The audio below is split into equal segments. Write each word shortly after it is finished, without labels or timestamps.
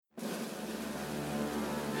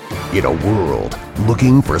In a world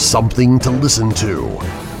looking for something to listen to,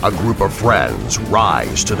 a group of friends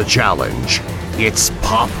rise to the challenge. It's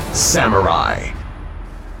Pop Samurai.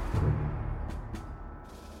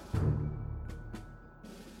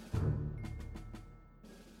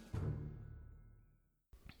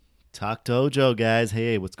 Talk Dojo, guys.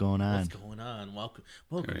 Hey, what's going on? What's going on?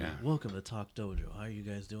 Welcome to Talk Dojo. How are you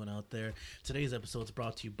guys doing out there? Today's episode is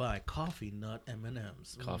brought to you by Coffee Nut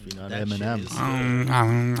M&Ms. Coffee Nut that M&Ms.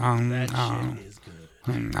 That shit is good.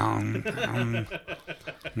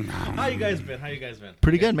 How you guys been?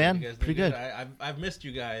 Pretty good, man. You guys Pretty doing good. I've missed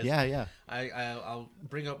you guys. Yeah. I'll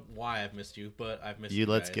bring up why I've missed you, but I've missed you.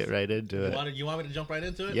 Let's guys. get right into it. You want me to jump right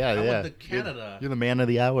into it? Yeah, I yeah. went to Canada. You're the man of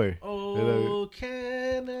the hour. Oh,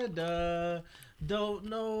 Canada, don't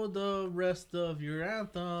know the rest of your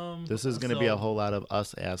anthem. This is going to be a whole lot of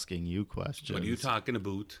us asking you questions. What are you talking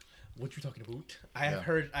about? What you talking about? I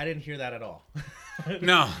didn't hear that at all.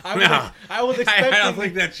 No, I was expecting. I don't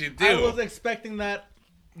think that you do. I was expecting that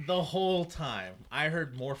the whole time. I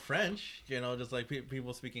heard more French, just like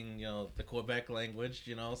people speaking, the Quebec language,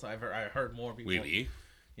 so I heard more people. Oui.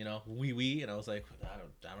 Oui, and I was like,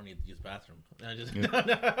 I don't need to use the bathroom. I just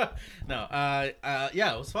no.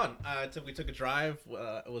 Yeah, it was fun. We took a drive.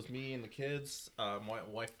 It was me and the kids. My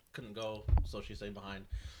wife couldn't go, so she stayed behind.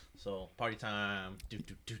 So party time.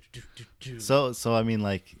 So I mean,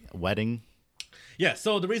 like wedding. Yeah.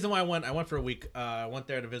 So the reason why I went for a week. I went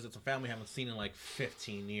there to visit some family I haven't seen in like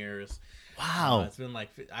 15 years. Wow. It's been like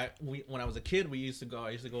when I was a kid, I used to go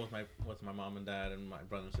with my mom and dad and my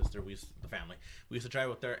brother and sister. The family. We used to drive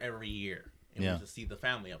up there every year, and we used to see the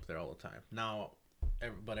family up there all the time. Now,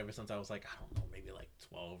 ever since I was like, I don't know, maybe like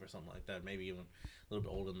 12 or something like that, maybe even a little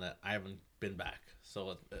bit older than that, I haven't been back.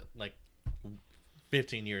 So like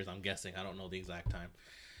 15 years, I'm guessing. I don't know the exact time.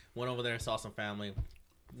 Went over there, saw some family.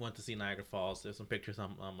 Went to see Niagara Falls. There's some pictures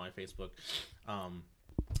on my Facebook.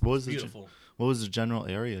 What was beautiful. What was the general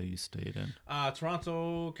area you stayed in?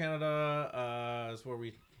 Toronto, Canada, is where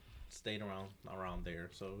we stayed around there.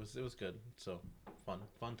 So it was good. So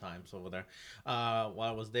fun times over there. While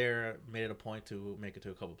I was there, made it a point to make it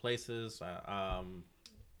to a couple places.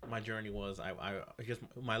 My journey was I guess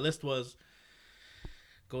my list was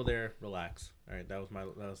go there, relax. All right, that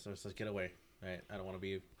was just get away. Right, I don't want to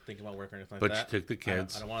be thinking about work or anything like that. But you took the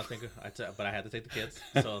kids. I don't want to think. But I had to take the kids,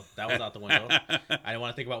 so that was out the window. I didn't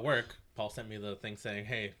want to think about work. Paul sent me the thing saying,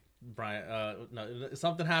 "Hey, Brian, no,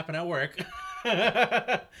 something happened at work."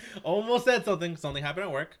 Almost said something. Something happened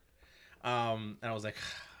at work. And I was like,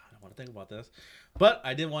 I don't want to think about this. But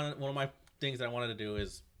I did one of my things that I wanted to do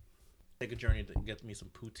is take a journey to get me some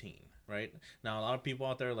poutine. Right now, a lot of people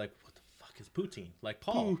out there are like, what the fuck is poutine? Like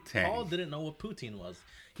Paul. Poutine. Paul didn't know what poutine was.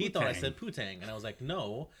 He thought I said poutang, and I was like,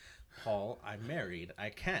 no, Paul, I'm married. I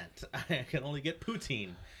can't. I can only get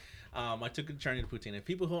poutine. I took a journey to poutine. If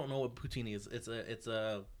people don't know what poutine is, it's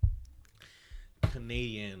a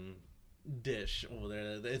Canadian dish over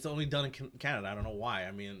there. It's only done in Canada. I don't know why.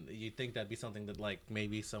 I mean, you'd think that'd be something that like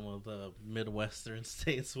maybe some of the Midwestern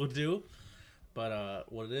states would do. But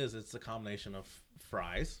what it is, it's a combination of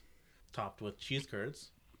fries topped with cheese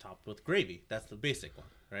curds, topped with gravy. That's the basic one.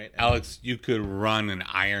 Right, Alex, you could run an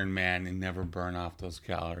Ironman and never burn off those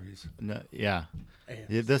calories. No, yeah.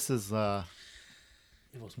 This is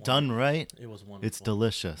it was done right. It was wonderful. It's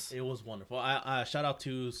delicious. It was wonderful. I shout out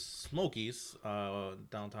to Smokies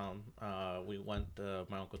downtown. We went.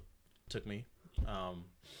 My uncle took me.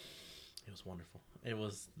 It was wonderful. It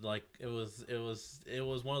was like it was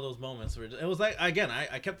one of those moments where it was like again.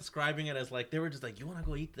 I kept describing it as like they were just like, you want to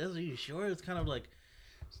go eat this? Are you sure? It's kind of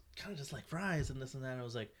just like fries and this and that. And I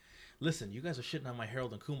was like, listen, you guys are shitting on my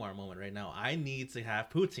Harold and Kumar moment right now. I need to have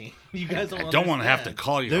poutine. You guys don't want to have to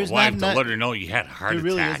call your There's wife to not- let her know you had a heart There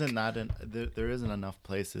really attack. there isn't enough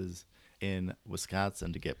places in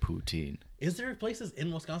Wisconsin to get poutine. Is there places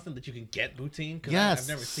in Wisconsin that you can get poutine? Because Yes. I've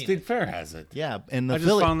never seen State it. Fair has it. Yeah, and the I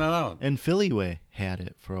just found that out. And Phillyway had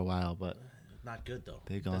it for a while, but Not good though.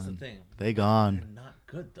 they gone. That's the thing. They gone. They're not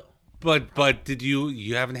good though. But did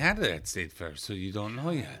you haven't had it at State Fair, so you don't know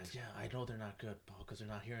yet. Yeah, I know they're not good, Paul, because they're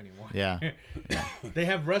not here anymore. Yeah. They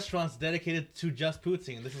have restaurants dedicated to just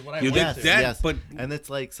poutine. This is what I You went did to. that? Yes, but- and it's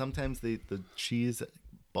like sometimes the cheese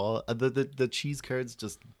ball, the cheese curds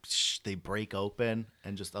just they break open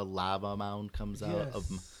and just a lava mound comes out of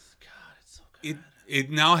them. God, it's so good. It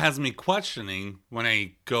now has me questioning when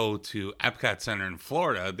I go to Epcot Center in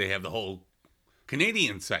Florida. They have the whole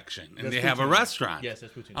Canadian section, and That's they have a poutine. restaurant. Yes,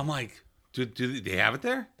 that's poutine. I'm like, do they have it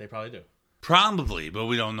there? They probably do. Probably, but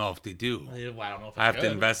we don't know if they do. Well, I don't know if it's I have to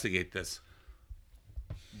good. investigate this.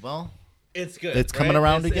 Well, It's good. It's coming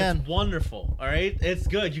around again. It's wonderful. All right, it's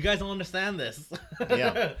good. You guys don't understand this.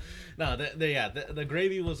 Yeah. No, the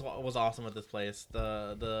gravy was awesome at this place.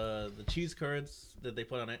 The cheese curds that they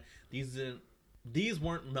put on it. These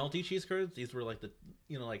weren't melty cheese curds. These were like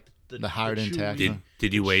the hard and chewy- tacky.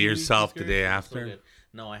 Did you weigh chewy yourself cheese the day curds. So after? good.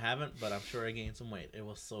 No, I haven't, but I'm sure I gained some weight. It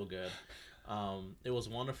was so good. It was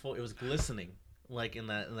wonderful. It was glistening, like in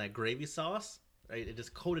that gravy sauce. Right? It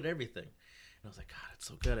just coated everything. And I was like, God, it's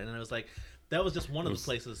so good. And it was like, that was just one of the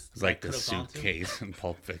places. It's like I the could have gone to. suitcase in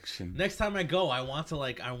Pulp Fiction. Next time I go, I want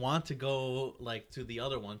to go like to the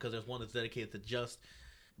other one because there's one that's dedicated to just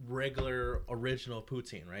regular original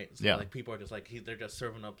poutine, right? So Yeah. like people are just like they're just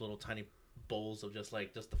serving up little tiny bowls of just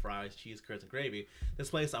the fries, cheese curds, and gravy. This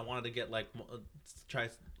place I wanted to get try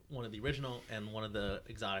one of the original and one of the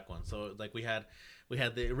exotic ones. So like we had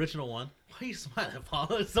the original one. Why are you smiling, Paul?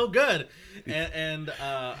 It's so good. And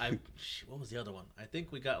what was the other one? I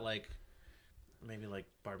think we got maybe like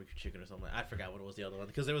barbecue chicken or something. I forgot what was the other one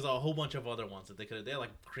because there was a whole bunch of other ones that they had like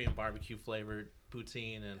Korean barbecue flavored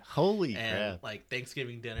poutine and Holy crap. like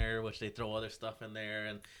Thanksgiving dinner, which they throw other stuff in there.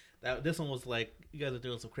 And this one was like, you guys are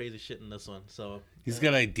doing some crazy shit in this one. So He's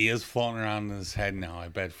got ideas floating around in his head now, I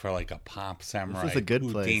bet, for like a Pop Samurai This is a good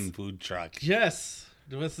poutine place. food truck. yes,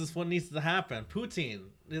 this is what needs to happen. Poutine.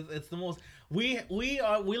 It's the most. We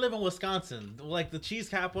live in Wisconsin, like the cheese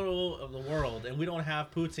capital of the world, and we don't have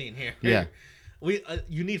poutine here. Yeah.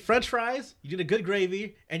 You need French fries, you need a good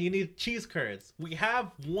gravy, and you need cheese curds. We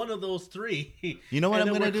have one of those three. You know what and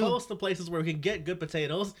I'm then gonna we're do? close to places where we can get good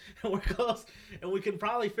potatoes, and we're close, and we can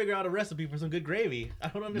probably figure out a recipe for some good gravy. I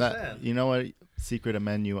don't understand. You know what? Secret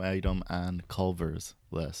menu item on Culver's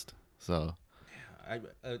list. So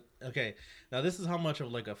Okay, now this is how much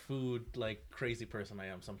of like a food like crazy person I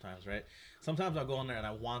am sometimes, right? Sometimes I'll go in there and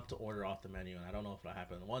I want to order off the menu and I don't know if it'll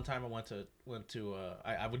happen. One time I went to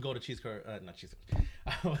I would go to cheese curd, not cheese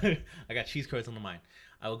curd. I got cheese curds on the mind.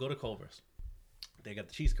 I would go to Culver's. They got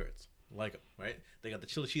the cheese curds, like them, right? They got the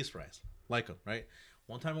chili cheese fries, like them, right?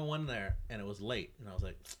 One time I went in there and it was late and I was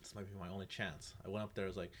like, this might be my only chance. I went up there, I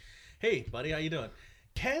was like, hey buddy, how you doing?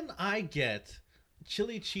 Can I get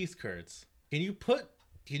chili cheese curds? Can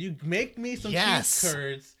you make me some Yes. cheese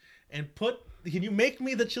curds and can you make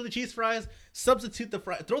me the chili cheese fries? Substitute the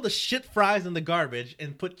fries, throw the shit fries in the garbage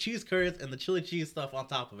and put cheese curds and the chili cheese stuff on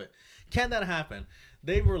top of it. Can that happen?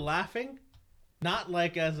 They were laughing, not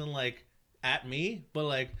like as in like at me, but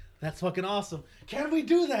like, that's fucking awesome. Can we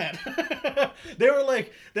do that? they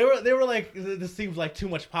were like, this seems like too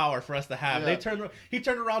much power for us to have. Yeah. He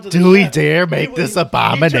turned around to Do the we chef. dare make He- this he- he turned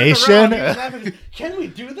around, abomination? he was laughing, can we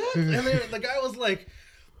do that? And the guy was like,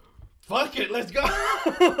 fuck it, let's go.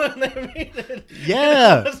 And they made it.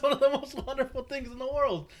 Yeah. It's one of the most wonderful things in the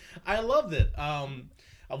world. I loved it.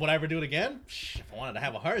 Would I ever do it again? If I wanted to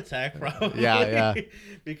have a heart attack, probably. Yeah.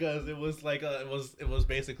 Because it was like it was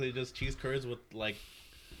basically just cheese curds with like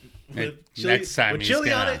Next chili, time with he's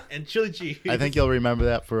chili on gonna- it and chili cheese. I think you'll remember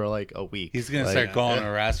that for like a week. He's going to Like, start going to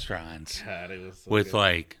restaurants God, it was so with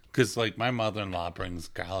good. because my mother-in-law brings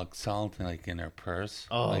garlic salt like in her purse.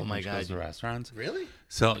 Oh, like, my when she God. goes to restaurants. Really?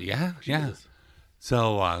 So yeah. Jesus.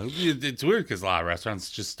 So it's weird because a lot of restaurants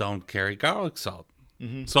just don't carry garlic salt.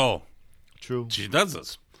 Mm-hmm. So True. she does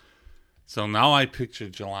this. So now I picture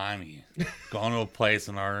Jelani going to a place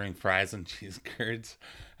and ordering fries and cheese curds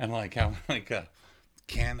and like having like a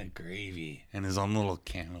can of gravy and his own little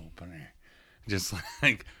can opener. Just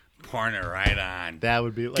like pouring it right on. That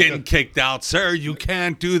would be like Getting kicked out, sir. You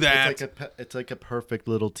can't do that. it's like a perfect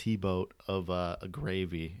little tea boat of a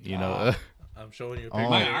gravy. You know. I'm showing you a Oh. picture.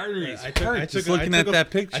 My arteries I took- hurt I just took a- looking I at took a-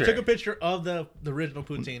 that picture. I took a picture of the original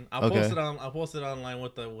poutine. I'll Okay. post it online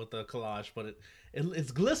with the collage, but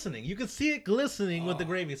it's glistening. You can see it glistening with the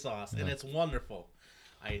gravy sauce, and it's wonderful.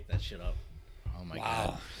 I ate that shit up. Oh my Wow. god.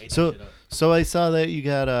 I ate that So shit up. so I saw that you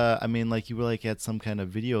got I mean like you were like at some kind of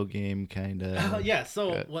video game kind of. Yeah.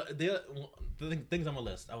 So Good. what the things on my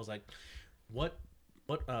list? I was like, what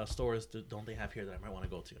stores don't they have here that I might want to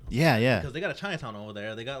go to? Yeah, yeah. Because they got a Chinatown over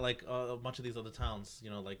there. They got like a bunch of these other towns,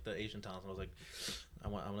 like the Asian towns. And I was like, I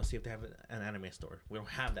want to see if they have an anime store. We don't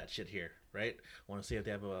have that shit here, right? I want to see if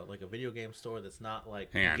they have a video game store that's not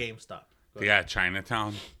like Hang on. GameStop. Go They ahead. got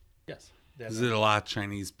Chinatown. Yes. They have Is that. it a lot of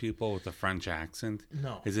Chinese people with a French accent?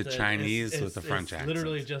 No. Is it It's- Chinese it's- with a French it's accent?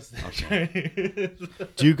 Literally just Okay.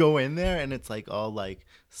 Do you go in there and it's like all like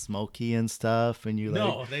smoky and stuff and you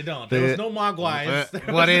No, like they don't. they- There was no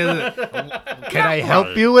Mogwais. What is it? Can I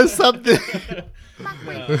help you with something?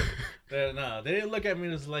 No, they didn't look at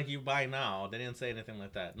me as like you buy now. They didn't say anything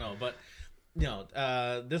like that. No, but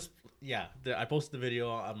this Yeah, I posted the video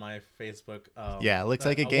on my Facebook. Yeah, it looks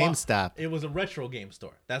like a GameStop. It was a retro game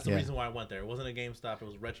store. That's the Yeah. reason why I went there. It wasn't a GameStop. It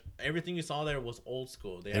was retro. Everything you saw there was old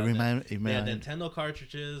school. They It had remind- they had remind- Nintendo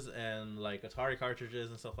cartridges and like Atari cartridges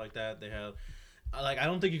and stuff like that. They had like I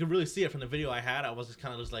don't think you could really see it from the video I had. I was just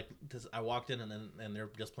kind of just like this. I walked in and they're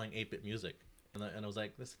just playing 8-bit music, and I was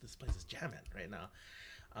like, this place is jamming right now.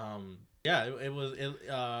 Yeah, it was.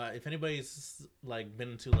 If anybody's like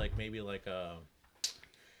been into like maybe like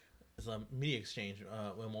it's a media exchange,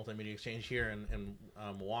 a multimedia exchange here in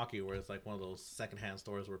Milwaukee, where it's like one of those secondhand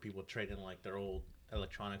stores where people trade in like their old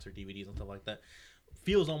electronics or DVDs and stuff like that.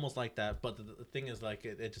 Feels almost like that, but the thing is like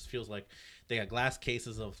it just feels like they got glass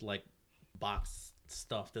cases of like box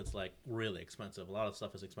stuff that's like really expensive. A lot of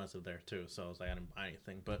stuff is expensive there too, so I was like, I didn't buy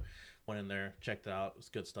anything, but went in there, checked it out. It was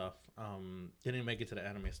good stuff. Didn't make it to the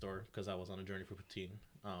anime store because I was on a journey for poutine.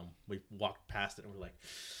 We walked past it and we're like,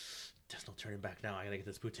 there's no turning back now. I gotta get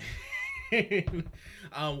this poutine.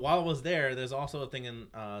 While I was there, there's also a thing in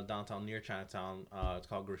downtown near Chinatown. It's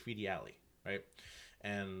called Graffiti Alley, right?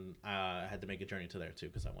 And I had to make a journey to there too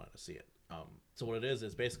because I wanted to see it. So what it is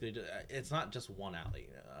basically it's not just one alley.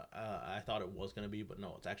 I thought it was gonna be, but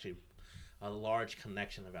no, it's actually a large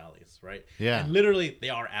connection of alleys, right? Yeah. And literally, they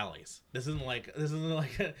are alleys. This isn't like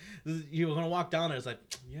you're gonna walk down there. It's like,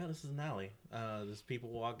 yeah, this is an alley. There's people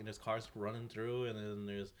walking, there's cars running through, and then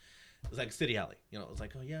it's like a city alley. You know, it's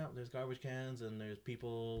like, oh yeah, there's garbage cans and there's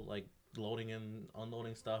people like loading and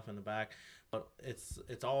unloading stuff in the back. But it's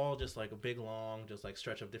all just like a big long, just like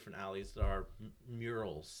stretch of different alleys that are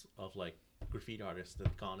murals of like graffiti artists that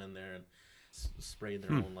have gone in there and sprayed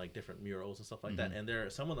their own like different murals and stuff like that.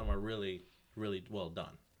 And some of them are really, really well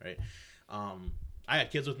done, right? I had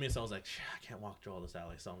kids with me, so I was like, I can't walk through all this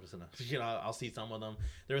alley, so I'm just gonna, I'll see some of them.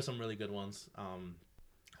 There are some really good ones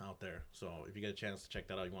out there. So if you get a chance to check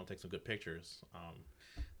that out, you want to take some good pictures.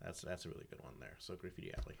 That's a really good one there. So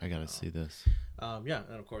Graffiti Alley. I gotta see this. Yeah,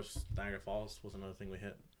 and of course Niagara Falls was another thing we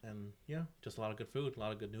hit, and yeah, just a lot of good food, a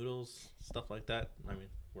lot of good noodles, stuff like that. I mean,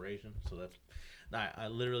 we're Asian, so that's. I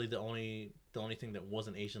literally the only thing that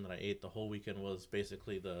wasn't Asian that I ate the whole weekend was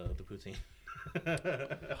basically the poutine.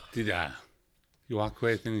 Did you walk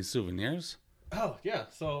away with any souvenirs? Oh yeah,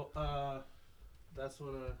 so that's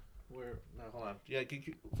what we're. No, hold on. Yeah,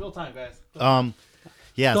 fill time, guys.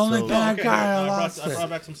 Yeah. Don't So, let that Okay, guy I lost brought it.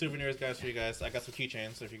 back some souvenirs, guys, for you guys. I got some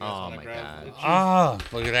keychains, so if you guys Oh want to my grab. God. Ah,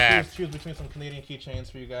 look at that. Choose between some Canadian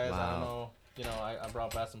keychains for you guys. I Wow. don't know. You know, I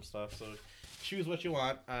brought back some stuff, so choose what you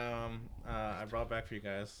want. I brought back for you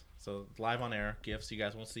guys. So live on air gifts. You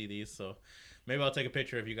guys won't see these, so maybe I'll take a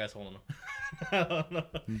picture of you guys holding them. I don't know.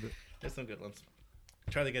 There's some good ones.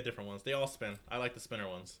 Try to get different ones. They all spin. I like the spinner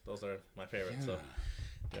ones. Those are my favorite. So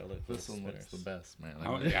yeah, look, this those one looks the spinners. best, man. I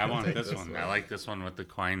want this one. I like this one with the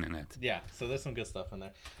coin in it. Yeah, so there's some good stuff in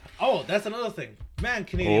there. Oh, that's another thing, man. Oh,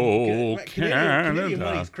 Canadian Canada.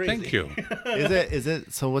 money's crazy. Thank you. Is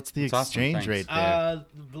it? So what's the It's awesome, exchange rate thanks.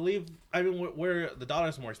 there? I mean, where the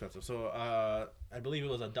dollar's more expensive. So I believe it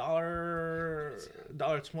was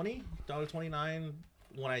 $1.29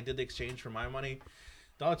 when I did the exchange for my money.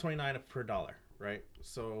 $1.29 per dollar, right?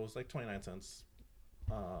 So it was like 29 cents.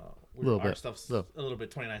 Our stuff's a little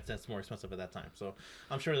bit 29 cents more expensive at that time. So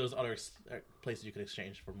I'm sure there was other places you could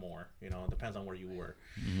exchange for more. You know, it depends on where you were.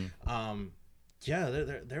 Yeah,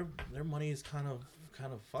 their money is kind of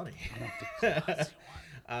funny.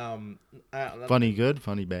 Funny good,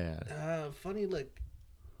 funny bad. Funny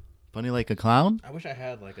Funny like a clown? I wish I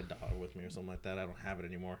had like $1 with me or something like that. I don't have it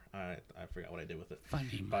anymore. I forgot what I did with it.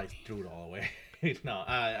 Funny. But I threw it all away. No,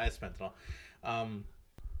 I spent it all.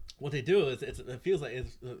 What they do is it feels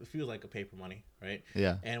like a paper money, right?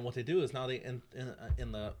 Yeah. And what they do is now they in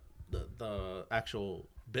the actual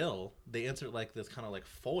bill they insert like this kind of like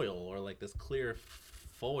foil or like this clear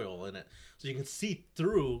foil in it, so you can see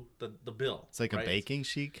through the bill. It's like right? a baking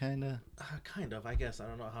sheet, kind of. Kind of, I guess. I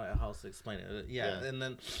don't know how else to explain it. Yeah, and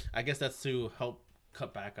then I guess that's to help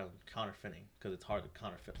cut back on counterfeiting because it's hard to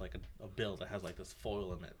counterfeit like a bill that has like this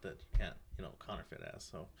foil in it that you can't counterfeit as.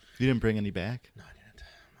 So You didn't bring any back? no, I didn't.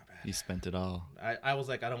 My bad. You spent it all. I was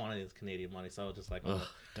like, I don't want any of this Canadian money, so I was just like, Ugh,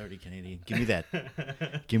 dirty Canadian. Give me that.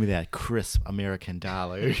 Give me that crisp American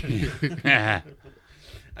dollar.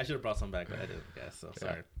 I should have brought some back, but I didn't. Guess so.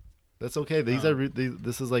 Sorry. That's okay. These are.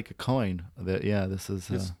 This is like a coin. That this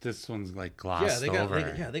is. This one's like Yeah, glossed they got.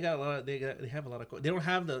 over. They got a lot. They have a lot of. They don't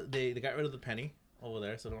have they got rid of the penny over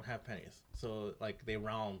there, so they don't have pennies. So like they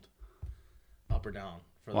round up or down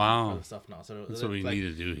for Wow. the stuff now. So That's what we like, need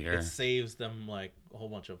to do here. It saves them like a whole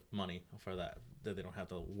bunch of money for that they don't have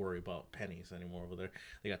to worry about pennies anymore over there.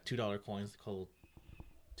 They got $2 coins called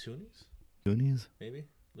toonies, Goonies? maybe.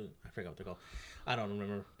 I forgot what they're called. I don't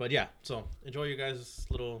remember. But yeah, so enjoy your guys'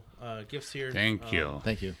 little gifts here. Thank you.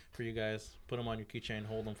 Thank you. For you guys. Put them on your keychain.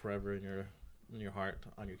 Hold them forever in your heart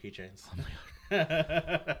on your keychains.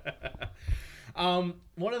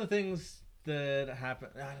 One of the things that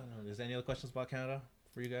happened, I don't know, is there any other questions about Canada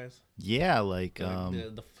for you guys? Yeah, like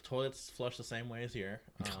The toilets flush the same way as here.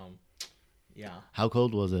 Yeah. how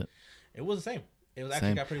cold was it? It was the same. It was actually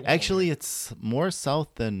Same. got pretty warm. Actually, over it's more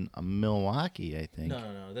south than Milwaukee, I think. here.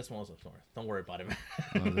 No. This one was up north. Don't worry about it,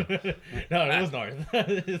 man. No, it was north.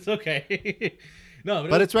 It's okay. No,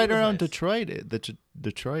 But it's right was around nice. Detroit, the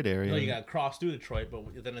Detroit area. No, you got to cross through Detroit,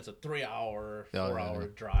 but then it's a 3-hour, Oh, 4-hour yeah.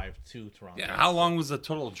 drive to Toronto. Yeah, how long was the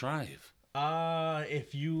total drive?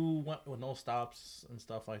 If you went with no stops and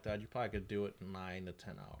stuff like that, you probably could do it in 9 to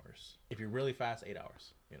 10 hours. If you're really fast, 8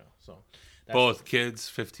 hours. So that's, Both kids,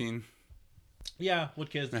 15. Yeah,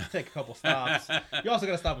 with kids, take a couple stops. You also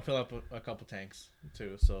got to stop and fill up a couple tanks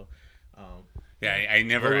too. So, Yeah, I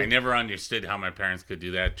never understood how my parents could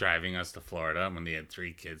do that, driving us to Florida when they had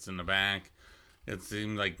 3 kids in the back. It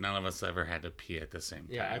seemed like none of us ever had to pee at the same time.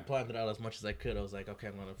 yeah, I planned it out as much as I could. I was like, okay,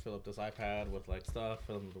 I'm gonna fill up this iPad with like stuff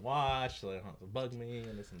for them to watch, so they don't have to bug me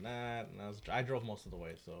and this and that. And I drove most of the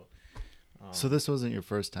way, so. So this wasn't your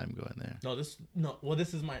first time going there. Well,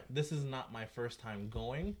 this is not my first time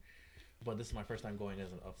going, but this is my first time going as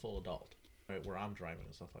a full adult, right, where I'm driving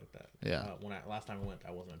and stuff like that. Yeah. Last time I went,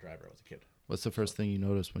 I wasn't a driver; I was a kid. What's the first thing you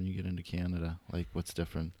notice when you get into Canada? Like, what's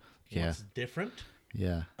different? Yeah, What's different?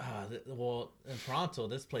 yeah. Well, in Toronto,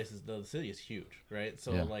 this place is the city is huge, right?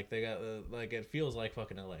 So Yeah. like they got like it feels like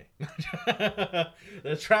fucking LA.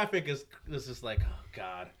 The traffic is just like, oh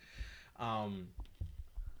god.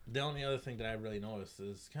 The only other thing that I really noticed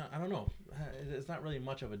is I don't know, it's not really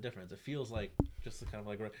much of a difference. It feels like just kind of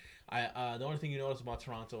like the only thing you notice about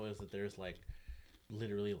Toronto is that there's like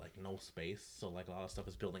literally like no space, so like a lot of stuff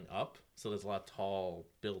is building up. So there's a lot of tall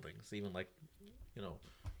buildings, even like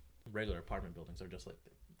regular apartment buildings are just like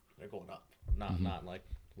they're going up, not like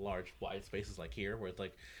large wide spaces like here where it's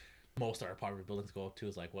like most of our apartment buildings go up to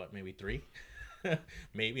is like what, maybe 3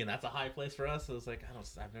 maybe, and that's a high place for us. So it's like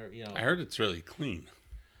I've never I heard it's really clean.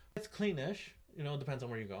 it's cleanish, it depends on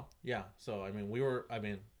where you go. Yeah, so I mean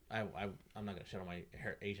I'm not gonna shit on my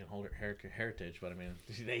Asian heritage, but I mean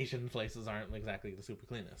the Asian places aren't exactly the super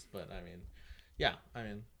cleanest, but I mean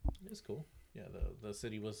it's cool. Yeah, the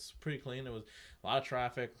city was pretty clean. It was a lot of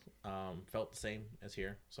traffic. Felt the same as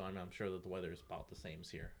here. So I'm sure that the weather is about the same as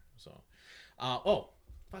here. So,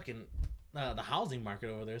 the housing market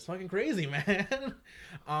over there is fucking crazy, man.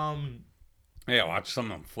 Yeah, I watch some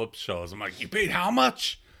of them flip shows. I'm like, you paid how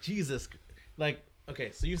much? Jesus, like,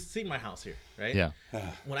 okay, so you've seen my house here, right? Yeah.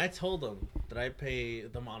 When I told them that I pay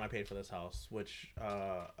the amount I paid for this house, which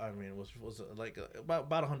was like about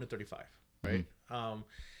 135, right?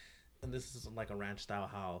 And this is like a ranch style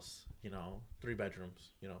house, 3 bedrooms,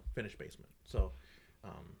 finished basement. So,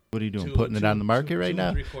 What are you doing? Putting it on the market right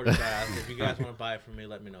now? 2 3/4 bath. If you guys want to buy it from me,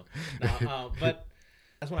 let me know. Now, but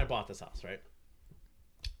that's when I bought this house, right?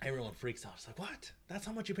 Everyone freaks out. It's like, what? That's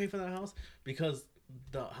how much you pay for that house? Because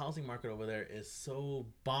the housing market over there is so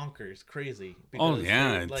bonkers, crazy. Because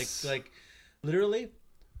yeah, like literally.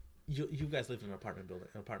 You guys lived in an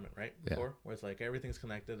apartment, right? Yeah. Before, where it's like everything's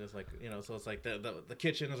connected. It's like so it's like the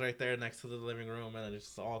kitchen is right there next to the living room, and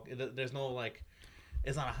it's all there's no like,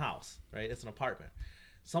 it's not a house, right? It's an apartment.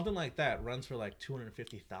 Something like that runs for like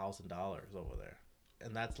 $250,000 over there,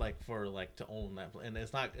 and that's like for like to own that. And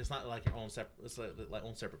it's not like your own separate. It's like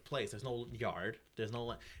own separate place. There's no yard. There's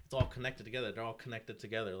no it's all connected together. They're all connected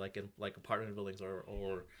together, like in like apartment buildings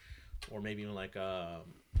or maybe even like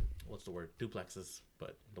what's the word, duplexes,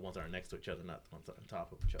 but the ones that are next to each other, not the ones that are on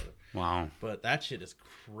top of each other. Wow. But that shit is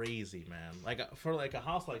crazy, man. Like for like a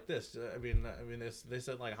house like this, I mean, they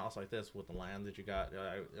said like a house like this with the land that you got.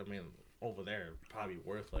 I mean, over there probably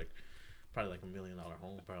worth like $1 million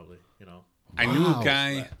home, probably. I knew a Wow.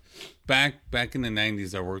 guy back in the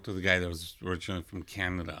 90s. I worked with a guy that was originally from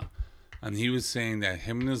Canada, and he was saying that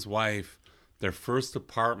him and his wife, their first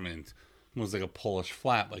apartment was like a Polish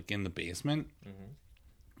flat, like in the basement.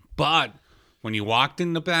 But when you walked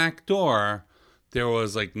in the back door, there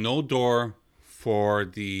was like no door for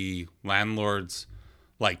the landlord's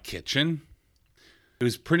like kitchen. It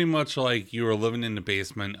was pretty much like you were living in the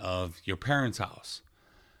basement of your parents' house.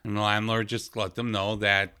 And the landlord just let them know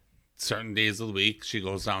that certain days of the week she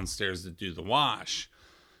goes downstairs to do the wash.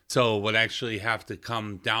 So would actually have to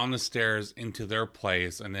come down the stairs into their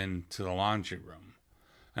place and then to the laundry room.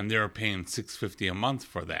 And they were paying $650 a month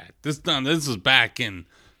for that. This is back in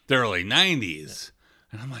the early 90s.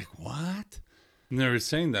 And I'm like, what? And they were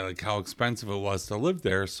saying that like how expensive it was to live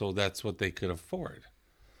there, so that's what they could afford.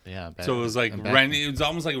 Yeah. So it was like and back- renting. It was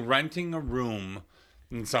almost like renting a room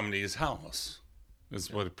in somebody's house. Is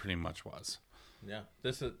what it pretty much was. Yeah,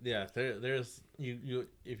 this is there's you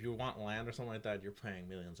if you want land or something like that, you're paying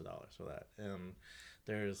millions of dollars for that. And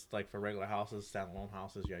there's like for regular houses, standalone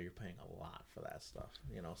houses, yeah, you're paying a lot for that stuff.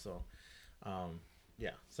 So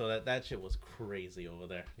yeah, so that shit was crazy over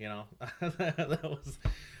there. That was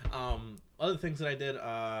other things that I did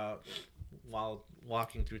while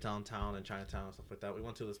walking through downtown and Chinatown and stuff like that. We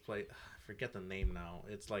went to this place. I forget the name now.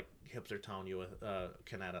 It's like Hipster Town,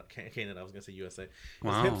 Canada. I was gonna say USA. It's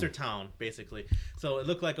Wow. Hipster Town, basically. So it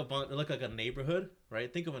looked like a neighborhood,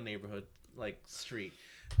 right? Think of a neighborhood like street,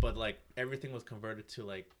 but like everything was converted to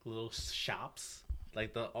like little shops.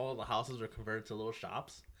 Like all the houses were converted to little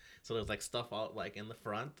shops. So there's like stuff out like in the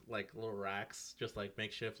front, like little racks, just like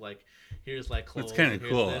makeshift. Like here's like clothes. It's kind of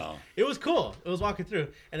here's cool this. though. It was cool. It was walking through,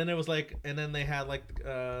 and then it was like, and then they had like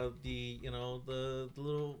the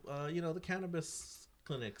little the cannabis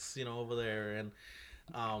clinics over there, and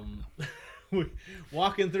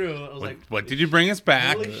walking through, I was like, What did you bring us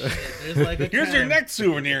back? holy shit, there's like a Here's your can- next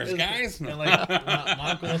souvenirs, guys. and like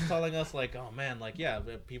my uncle was telling us like, oh man, like yeah,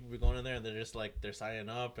 people be going in there and they're just like they're signing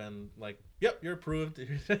up and like, yep, you're approved,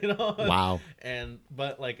 Wow.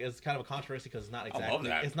 but like it's kind of a controversy because it's not love exactly,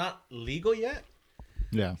 that. it's not legal yet.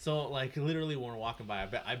 Yeah. So like literally when we're walking by,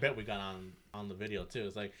 I bet we got on the video too.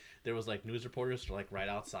 It's like there was like news reporters like right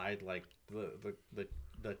outside like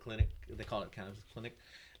the clinic. They call it cannabis clinic.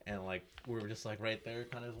 And like we were just like right there,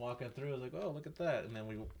 kind of walking through. I was like, "Oh, look at that!" And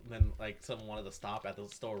then like someone wanted to stop at the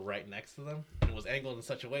store right next to them, and it was angled in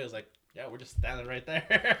such a way. It was like, "Yeah, we're just standing right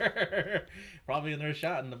there, probably in their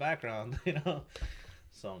shot in the background."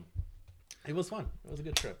 So it was fun. It was a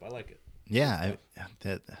good trip. I like it. Yeah.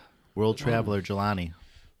 That world traveler Jelani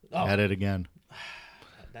Oh, at it again.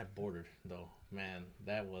 that border though, man,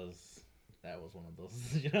 that was one of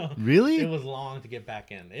those. Really? It was long to get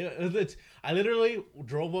back in. I literally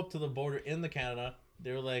drove up to the border in the Canada.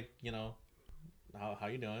 They were like, how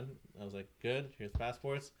you doing? I was like, good. Here's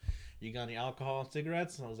passports. You got any alcohol and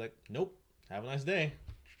cigarettes? And I was like, nope. Have a nice day.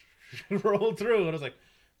 Rolled through, and I was like,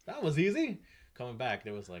 that was easy. Coming back,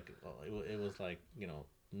 there was like, it was like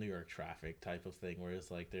New York traffic type of thing, where it's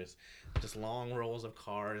like there's just long rows of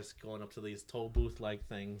cars going up to these toll booth like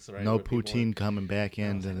things, right? No where people poutine coming back I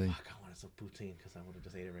in. was To like, the... fuck, I wanted some poutine because I would have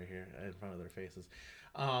just ate it right here in front of their faces.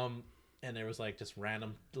 And there was like just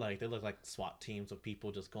random, like they looked like SWAT teams of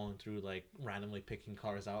people just going through like randomly picking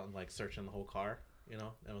cars out and like searching the whole car, And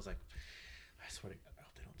I was like, I swear to God, I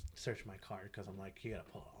hope they don't search my car because I'm like, you gotta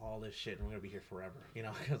pull out all this shit and we're gonna be here forever,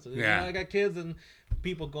 Because Yeah. I got kids and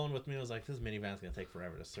people going with me. I was like, this minivan's gonna take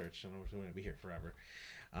forever to search, and we're gonna be here forever.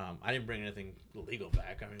 I didn't bring anything illegal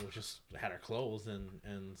back. I mean, we just had our clothes and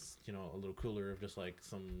a little cooler of just like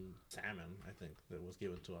some salmon, I think, that was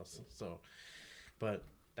given to us. So, but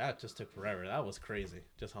that just took forever. That was crazy,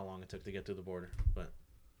 just how long it took to get through the border. But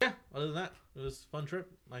yeah, other than that, it was a fun trip,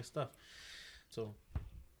 nice stuff. So,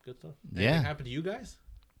 good stuff. Yeah. Anything happened to you guys?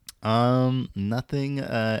 Nothing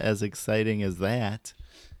as exciting as that.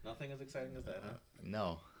 Nothing as exciting as that, huh?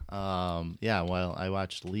 No. Yeah. Well, I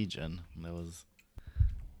watched Legion. That was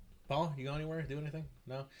Paul, you go anywhere? Do anything?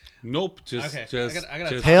 No. Nope. Just Okay, just I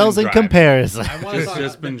gotta just Pales been in driving. comparison. I want to talk.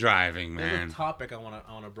 Just been driving, There's man. a topic I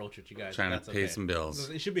want to broach with you guys. Trying to if that's pay okay. some bills.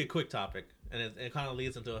 It should be a quick topic, and it kind of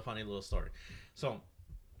leads into a funny little story. So,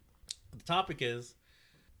 the topic is: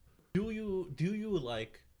 do you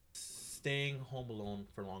like staying home alone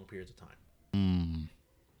for long periods of time?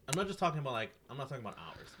 I'm not just talking about I'm not talking about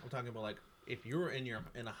hours. I'm talking about like if you're in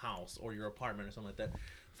a house or your apartment or something like that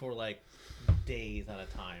for like days at a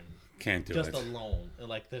time. Can't do Just it. alone, and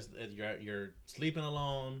like this, you're sleeping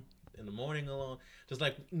alone in the morning alone. Just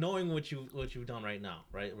like knowing what you've done right now,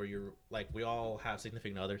 right? Where you're like, we all have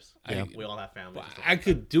significant others. Yeah. We all have families. and stuff I like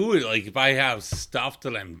could do it like if I have stuff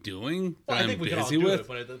that I'm doing that. Well, that I think I'm we can all busy do with, it,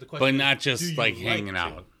 but the question but is, not do just you like like hanging to?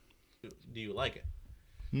 out. Do you like it?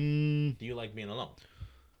 Mm, Do you like being alone?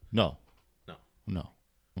 no. No,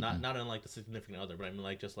 No. not in like the significant other, but I mean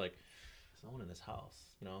like just like someone in this house.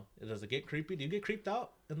 Does it get creepy? Do you get creeped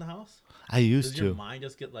out in the house? I used Does your to. mind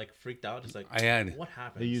just get like freaked out? Just like what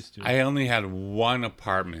happens? I used to. I only had one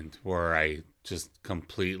apartment where I just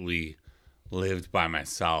completely lived by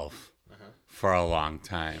myself for a long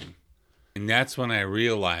time. And that's when I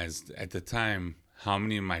realized at the time how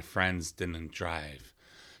many of my friends didn't drive.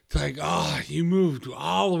 It's like, oh, you moved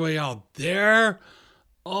all the way out there?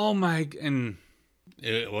 Oh my, and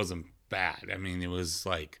it wasn't bad. I mean, it was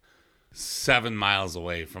like 7 miles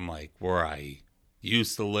away from like where I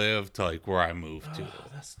used to live to like where I moved to. Oh,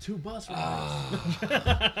 that's 2 bus rides.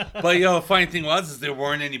 But the funny thing was is there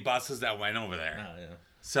weren't any buses that went over there. Oh, yeah.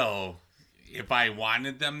 So if I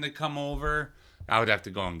wanted them to come over, I would have to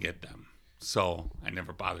go and get them. So I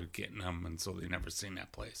never bothered getting them, and so they never seen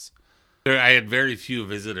that place. I had very few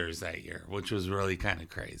visitors that year, which was really kind of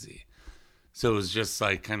crazy. So it was just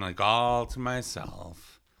like kind of like all to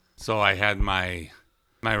myself. So I had my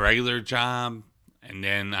regular job, and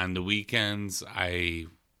then on the weekends I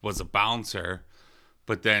was a bouncer,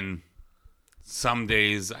 but then some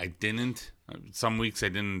days I didn't. Some weeks I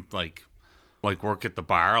didn't like work at the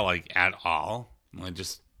bar like at all. I'd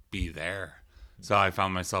just be there. So I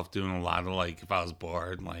found myself doing a lot of like, if I was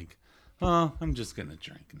bored, like, oh, I'm just gonna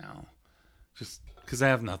drink now, just because I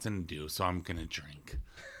have nothing to do, so I'm gonna drink.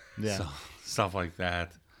 Yeah. So stuff like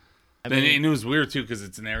that. I And mean, it was weird too because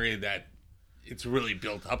it's an area that it's really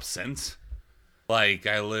built up since. Like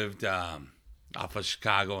I lived off of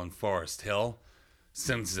Chicago and Forest Hill.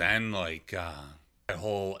 Since then, like that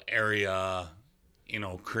whole area,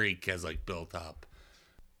 Creek has like built up.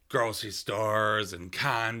 Grocery stores and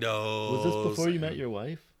condos. was this before you met your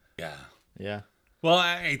wife? Yeah. Yeah. Well,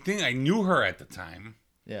 I think I knew her at the time,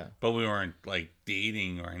 Yeah. but we weren't like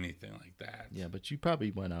dating or anything like that. Yeah, but you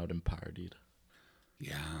probably went out and partied.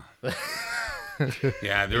 Yeah.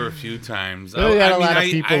 Yeah, there were a few times. You had a lot of I-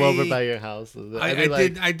 people I- over by your house.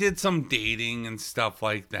 I did some dating and stuff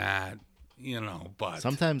like that, but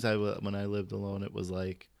Sometimes when I lived alone, it was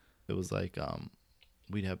like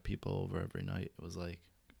we'd have people over every night. It was like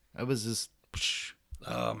I was just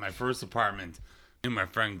my first apartment, me and my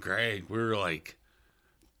friend Greg, we were like,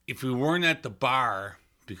 if we weren't at the bar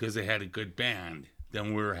because they had a good band,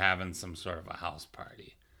 then we were having some sort of a house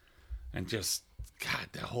party. And just, God,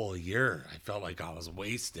 that whole year, I felt like I was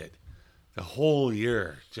wasted. The whole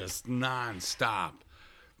year, just nonstop.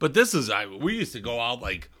 But we used to go out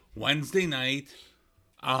like Wednesday night.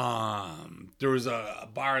 There was a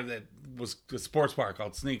bar that was a sports bar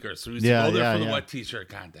called Sneakers. So we used to go there for the wet t-shirt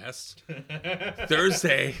contest.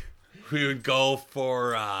 Thursday, we would go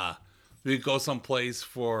someplace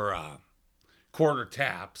for quarter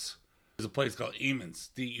taps. There's a place called Eamon's.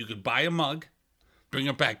 You could buy a mug, bring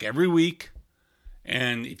it back every week,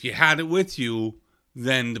 and if you had it with you,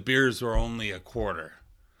 then the beers were only a quarter.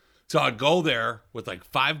 So I'd go there with like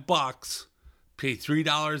 $5, pay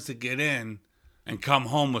 $3 to get in, and come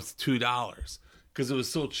home with $2 because it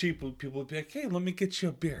was so cheap. People would be like, "Hey, let me get you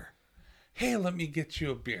a beer. Hey, let me get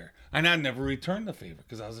you a beer," and I'd never return the favor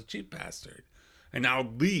because I was a cheap bastard. And I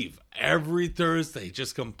would leave every Thursday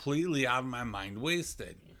just completely out of my mind,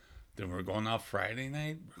 wasted. Then we're going out Friday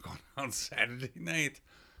night. We're going out Saturday night.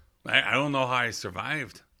 I don't know how I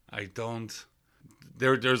survived. I don't.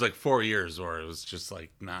 There's like 4 years where it was just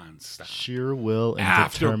like nonstop. sheer will and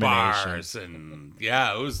After determination. bars and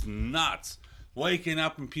yeah, it was nuts. Waking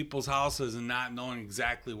up in people's houses and not knowing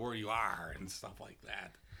exactly where you are and stuff like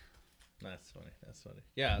that. That's funny.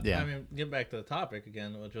 Yeah. Yeah. I mean, get back to the topic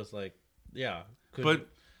again, which was like, yeah. But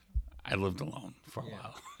I lived alone for a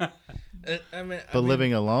while. But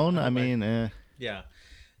living alone, I mean, Yeah,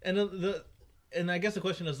 and and I guess the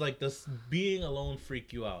question is like, does being alone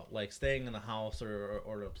freak you out? Like staying in a house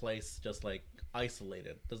or a place just like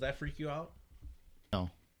isolated, does that freak you out? no.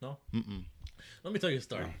 No. Mm-mm. Let me tell you a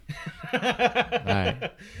story. All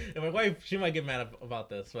right. And my wife, she might get mad about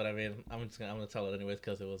this, but I mean, I'm gonna tell it anyways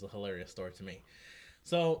because it was a hilarious story to me.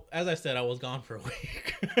 So as I said, I was gone for a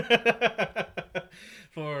week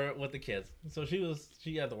with the kids. So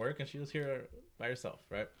she had to work and she was here by herself,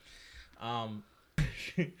 right?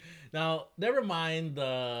 Now, never mind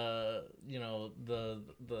the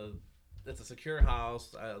it's a secure house,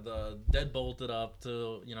 the dead bolted up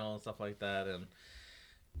to stuff like that, and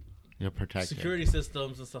You're protected. security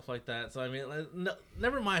systems and stuff like that. So I mean,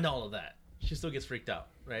 never mind all of that. She still gets freaked out,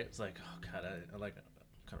 right? It's like, oh god, I'm kind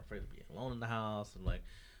of afraid to be alone in the house, and like,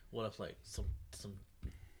 what if like some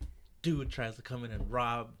dude tries to come in and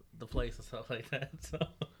rob the place and stuff like that? So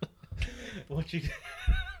what you?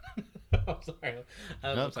 I'm sorry.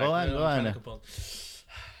 No, go on.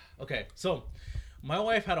 Okay, so my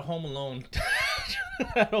wife had a Home Alone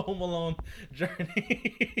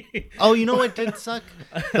journey. Oh, you know what did suck?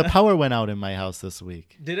 The power went out in my house this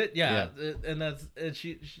week. Did it? Yeah. And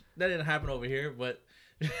she that didn't happen over here, but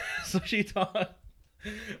so she thought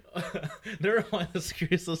never mind the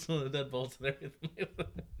security system, the deadbolts and everything.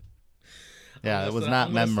 Yeah, it was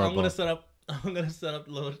not memorable. I'm gonna set up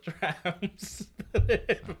little traps.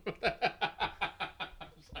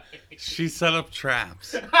 She set up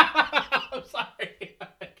traps. I'm sorry.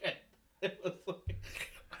 It was like,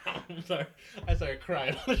 I'm sorry. I started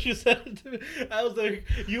crying when she said it to me. I was like,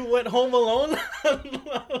 "You went home alone?"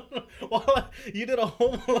 While you did a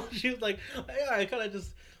home alone, she was like, "Yeah."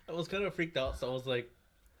 I was kind of freaked out, so I was like,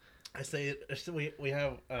 I say we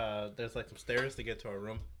have there's like some stairs to get to our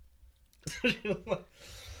room.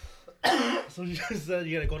 So she said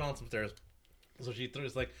you gotta go down some stairs. So she threw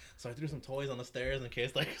so I threw some toys on the stairs in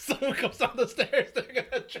case like someone comes down the stairs, they're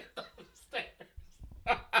gonna jump down the stairs.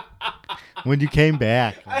 When you came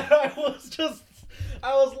back, I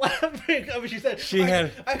was laughing. I mean, she said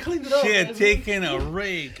I cleaned it up. She had taken a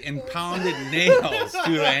rake and pounded nails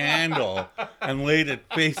through the handle and laid it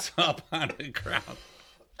face up on the ground.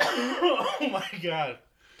 Oh my god,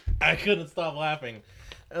 I couldn't stop laughing.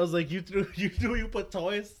 I was like, you put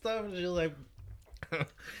toys and stuff, and she was like,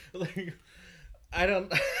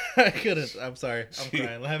 I couldn't. I'm sorry. I'm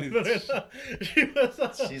crying laughing.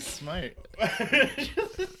 she's smart.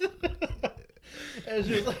 And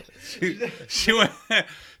she was like,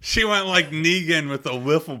 she went like Negan with a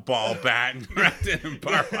wiffle ball bat and wrapped it in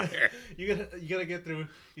barbed wire. you gotta get through.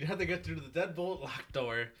 You'd have to get through the deadbolt locked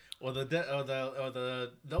door or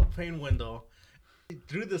the no pane window,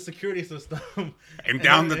 through the security system, and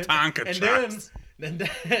down the Tonka trucks. And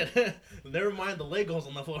then never mind the Legos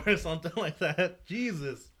on the floor or something like that.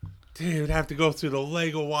 Jesus, dude, you'd have to go through the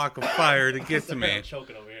Lego walk of fire to get to me. I'm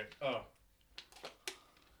choking over here. Oh.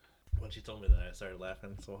 When she told me that, I started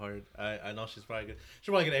laughing so hard. I know she's probably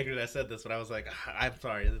gonna get angry that I said this, but I was like, I'm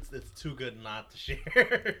sorry, it's too good not to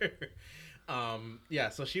share. Yeah,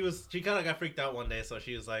 so she kind of got freaked out one day, so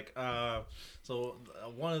she was like, one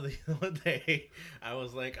day I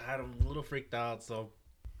was like, I'm a little freaked out, so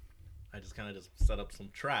I just kind of just set up some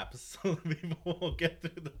traps so people won't get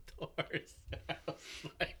through the doors. I was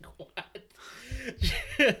like, what?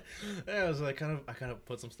 I was like, I kind of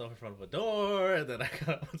put some stuff in front of a door, and then I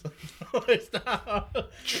kind of put some toys down.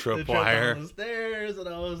 Tripwire. Down the stairs, and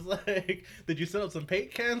I was like, did you set up some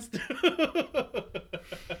paint cans too?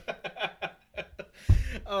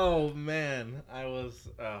 Oh man, it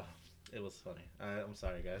was funny. I'm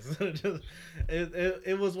sorry, guys.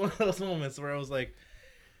 It was one of those moments where I was like,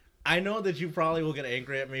 I know that you probably will get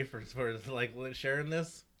angry at me for like sharing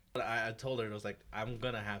this, but I told her, it was like, I'm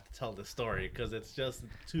gonna have to tell this story because it's just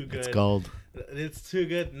too good. It's gold. It's too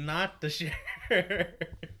good not to share.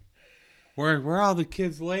 Where are all the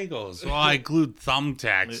kids' Legos? Well, I glued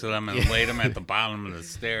thumbtacks to them and laid them at the bottom of the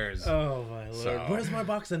stairs. Oh my lord! So- Where's my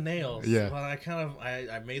box of nails? Yeah. Well,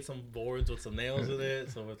 I made some boards with some nails in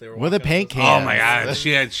it, so if they were Where the walking paint up the- cans? Oh my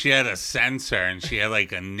god, she had a sensor and she had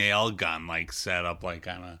like a nail gun like set up like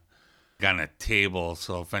on a table,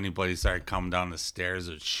 so if anybody started coming down the stairs,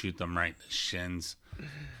 it would shoot them right in the shins.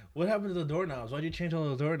 What happened to the doorknobs? Why'd you change all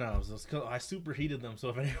the doorknobs? It was 'cause I superheated them, so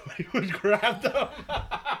if anybody would grab them,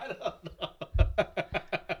 I don't know.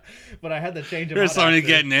 But I had to change them. There's out somebody after.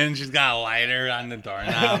 getting in, she's got a lighter on the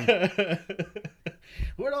doorknob.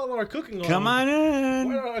 Where'd all our cooking oil? Come on in.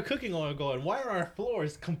 Where are our cooking oil going? Why are our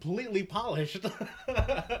floors completely polished?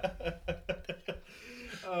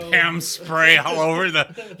 Pam spray all over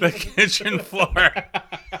the kitchen floor.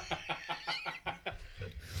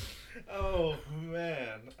 Oh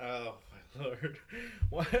man! Oh my lord!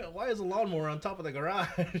 Why is the lawnmower on top of the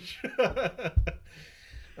garage?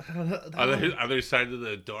 Other side of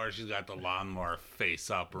the door, she's got the lawnmower face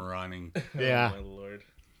up running. Yeah. Oh my lord!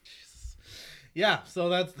 Jesus. Yeah, so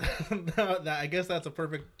that's I guess that's a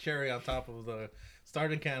perfect cherry on top of the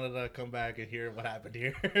start in Canada, come back and hear what happened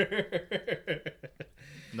here.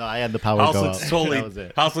 No, I had the power House go looks out. totally That was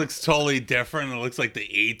it. house looks totally different. It looks like the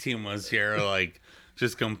A-team was here, like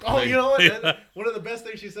just completely. Oh, you know what? One of the best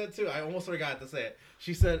things she said too, I almost forgot to say it.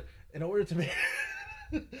 She said, in order to make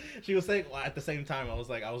she was saying, well, at the same time, I was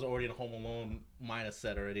already in Home Alone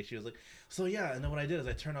mindset already. She was like, so yeah, and then what I did is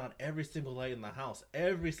I turned on every single light in the house,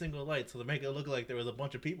 every single light, so to make it look like there was a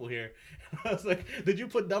bunch of people here. And I was like, did you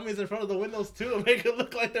put dummies in front of the windows too to make it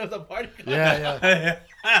look like there was a party? Yeah,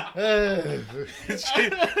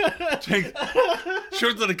 She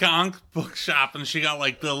went to the comic book shop and she got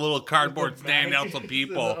like the little cardboard standouts of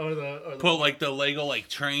people. Or the Put like the Lego like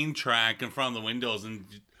train track in front of the windows, and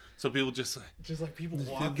so people just like people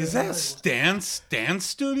walking. is that Stan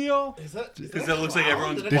Studio? Is that? Because it looks like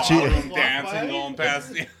everyone's Did she- ballroom dancing going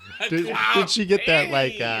past. Did she get that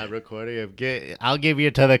like recording of I'll give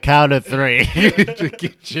you to the count of 3 to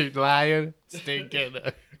get you lying, stinking,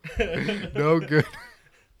 no good.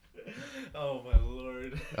 Oh my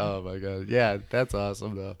lord! Oh my god, yeah, that's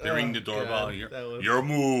awesome though. They ring the doorbell. God, that was- Your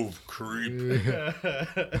move, creep.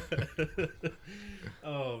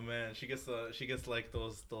 Oh man, she gets like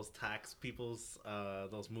those tax people's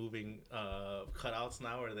those moving cutouts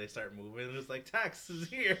now where they start moving and it's like tax is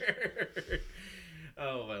here.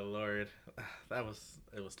 Oh my lord, it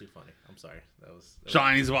was too funny. I'm sorry. That was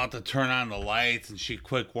Johnny's about to turn on the lights, and she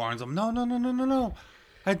quick warns him, No.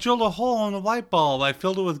 I drilled a hole in the light bulb. I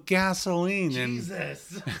filled it with gasoline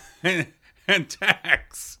Jesus. and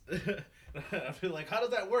tax. I feel like, how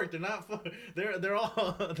does that work? They're not. They're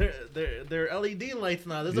all. They're LED lights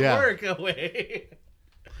now. Doesn't Yeah. work away.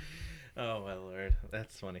 Oh my lord,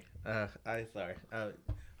 that's funny. Sorry,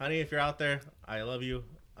 honey, if you're out there, I love you.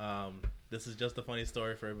 This is just a funny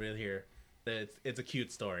story for everybody to hear. It's a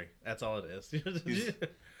cute story. That's all it is.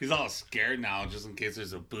 He's all scared now, just in case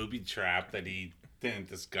there's a booby trap that he didn't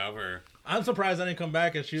discover. I'm surprised I didn't come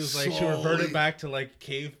back, and she was like, she Sorry. reverted back to like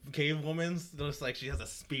cave woman's. Just like she has a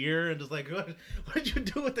spear and just like, what did you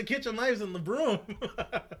do with the kitchen knives and the broom?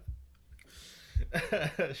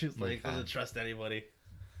 She's like, doesn't trust anybody.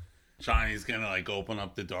 Johnny's gonna like open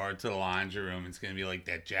up the door to the laundry room. It's gonna be like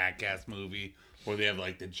that Jackass movie where they have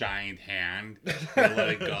like the giant hand and let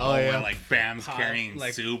it go, Oh, yeah. and like Bam's Hot, carrying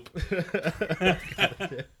like- soup.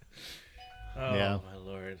 Oh Yeah. my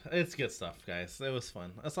lord, it's good stuff, guys. It was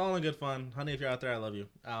fun. It's all in good fun, honey. If you're out there, I love you.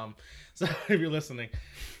 So if you're listening,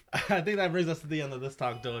 I think that brings us to the end of this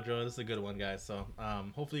Talk Dojo. This is a good one, guys. So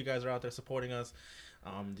hopefully you guys are out there supporting us.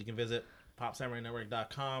 You can visit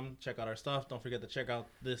PopSamuraiNetwork.com. Check out our stuff. Don't forget to check out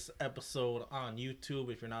this episode on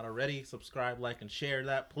YouTube if you're not already. Subscribe, like, and share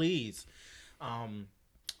that, please.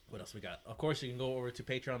 What else we got? Of course, you can go over to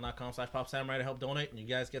patreon.com/PopSamurai to help donate, and you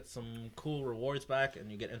guys get some cool rewards back,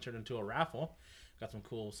 and you get entered into a raffle. Got some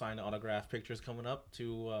cool signed autograph pictures coming up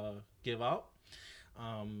to give out.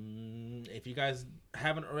 If you guys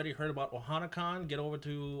haven't already heard about OhanaCon, get over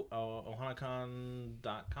to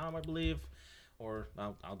ohanacon.com, I believe, or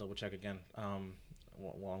I'll double check again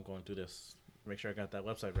while I'm going through this. Make sure I got that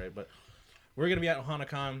website right. But we're gonna be at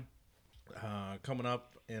OhanaCon coming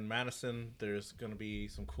up in Madison. There's gonna be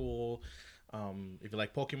some cool. If you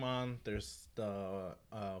like Pokemon, there's the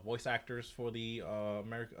voice actors for the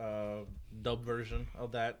dub version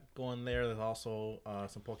of that going there. There's also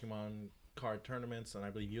some Pokemon card tournaments, and I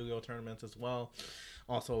believe Yu-Gi-Oh tournaments as well.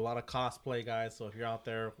 Also, a lot of cosplay, guys. So if you're out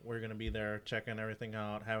there, we're gonna be there checking everything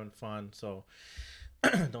out, having fun. So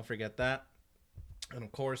don't forget that. And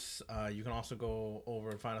of course, you can also go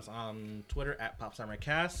over and find us on Twitter at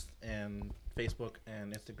PopSamuraiCast, and Facebook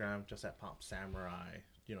and Instagram just at PopSamurai.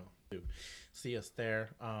 You know, to see us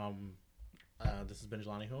there. This has been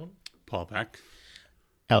Jelani Hoon. Paul Beck.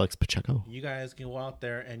 Alex Pacheco. You guys can go out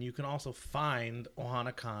there, and you can also find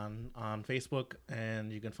OhanaCon on Facebook,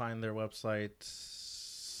 and you can find their website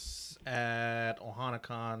at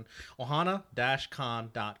OhanaCon,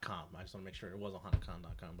 ohana-con.com. I just want to make sure it was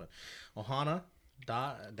ohanacon.com, but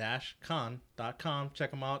ohana-con.com.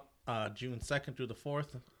 Check them out June 2nd through the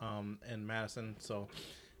 4th in Madison. So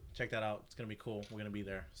check that out. It's going to be cool. We're going to be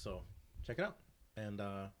there. So check it out and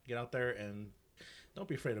get out there, and don't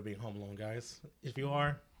be afraid of being home alone, guys. If you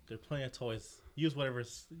are, there's plenty of toys. Use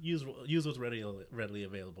whatever's use what's readily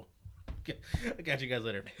available. Okay. I'll catch you guys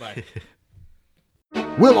later. Bye.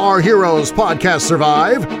 Will Our Heroes podcast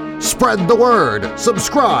survive? Spread the word,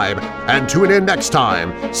 subscribe, and tune in next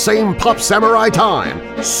time. Same Pop Samurai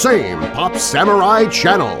time, same Pop Samurai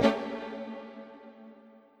channel.